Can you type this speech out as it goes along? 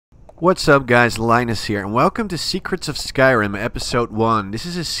What's up guys, Linus here, and welcome to Secrets of Skyrim Episode 1. This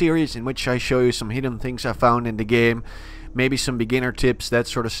is a series in which I show you some hidden things I found in the game, maybe some beginner tips, that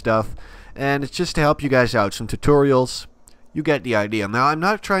sort of stuff, and it's just to help you guys out, some tutorials. You get the idea. Now, I'm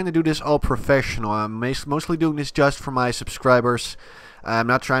not trying to do this all professional, I'm mostly doing this just for my subscribers. I'm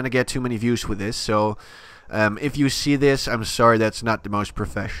not trying to get too many views with this, so if you see this, I'm sorry, that's not the most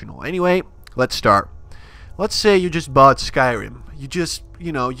professional. Anyway, let's start. Let's say you just bought Skyrim. You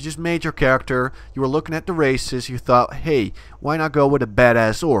just made your character, you were looking at the races, you thought, hey, why not go with a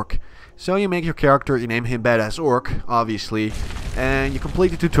badass orc? So you make your character, you name him Badass Orc, obviously, and you complete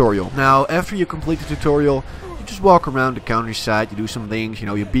the tutorial. Now, after you complete the tutorial, you just walk around the countryside, you do some things,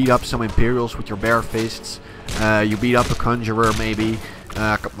 you beat up some Imperials with your bare fists, you beat up a Conjurer maybe,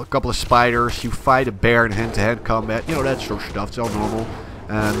 a couple of spiders, you fight a bear in hand-to-hand combat, that sort of stuff, it's all normal.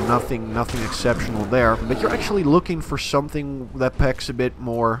 Nothing exceptional there, but you're actually looking for something that packs a bit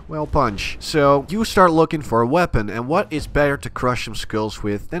more, well, punch. So you start looking for a weapon, and what is better to crush some skulls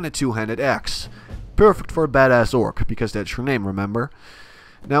with than a two-handed axe? Perfect for a badass orc, because that's your name, remember?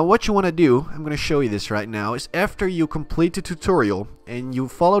 Now what you want to do, I'm going to show you this right now, is after you complete the tutorial, and you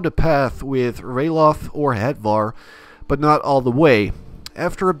follow the path with Ralof or Hedvar, but not all the way.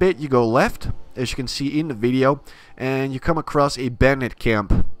 After a bit you go left, as you can see in the video, and you come across a bandit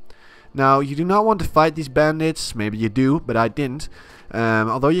camp. Now, you do not want to fight these bandits, maybe you do, but I didn't.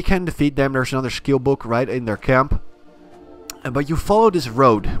 Although you can defeat them, there's another skill book right in their camp. But you follow this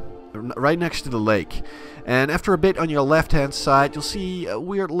road, right next to the lake. And after a bit on your left hand side, you'll see a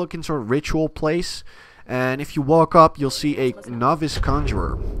weird looking sort of ritual place. And if you walk up, you'll see a novice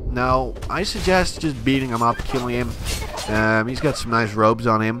conjurer. Now, I suggest just beating him up, killing him. He's got some nice robes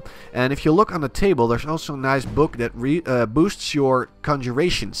on him. And if you look on the table, there's also a nice book that boosts your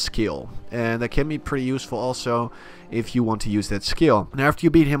conjuration skill. And that can be pretty useful also if you want to use that skill. And after you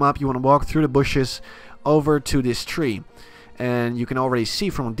beat him up, you want to walk through the bushes over to this tree. And you can already see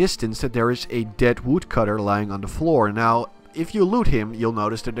from a distance that there is a dead woodcutter lying on the floor. Now, if you loot him, you'll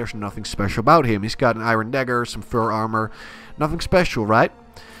notice that there's nothing special about him. He's got an iron dagger, some fur armor, nothing special, right?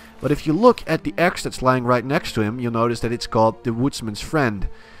 But if you look at the axe that's lying right next to him, you'll notice that it's called the Woodsman's friend.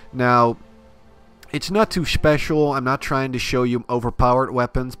 Now, it's not too special, I'm not trying to show you overpowered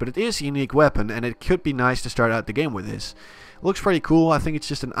weapons, but it is a unique weapon, and it could be nice to start out the game with this. It looks pretty cool. I think it's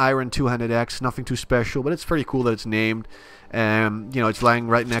just an iron two-handed axe, nothing too special, but it's pretty cool that it's named. It's lying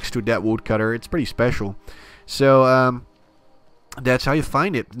right next to that woodcutter. It's pretty special. So, that's how you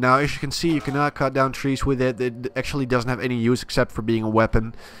find it. Now, as you can see, you cannot cut down trees with it. It actually doesn't have any use except for being a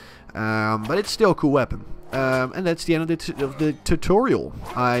weapon. But it's still a cool weapon. And that's the end of the tutorial.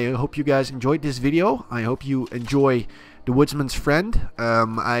 I hope you guys enjoyed this video. I hope you enjoy the Woodsman's friend.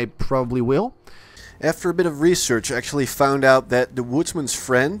 I probably will. After a bit of research, I actually found out that the Woodsman's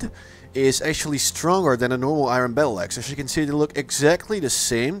friend is actually stronger than a normal iron battle axe. As you can see, they look exactly the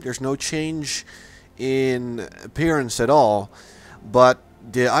same. There's no change in appearance at all. But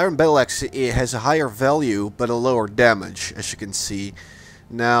the iron battle axe, it has a higher value but a lower damage, as you can see.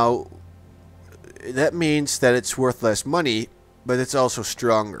 Now, that means that it's worth less money, but it's also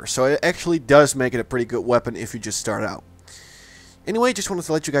stronger. So it actually does make it a pretty good weapon if you just start out. Anyway, just wanted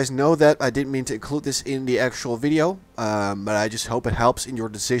to let you guys know that I didn't mean to include this in the actual video, but I just hope it helps in your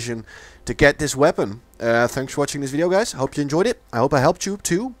decision to get this weapon. Thanks for watching this video, guys. I hope you enjoyed it. I hope I helped you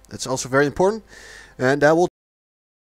too. That's also very important. And I will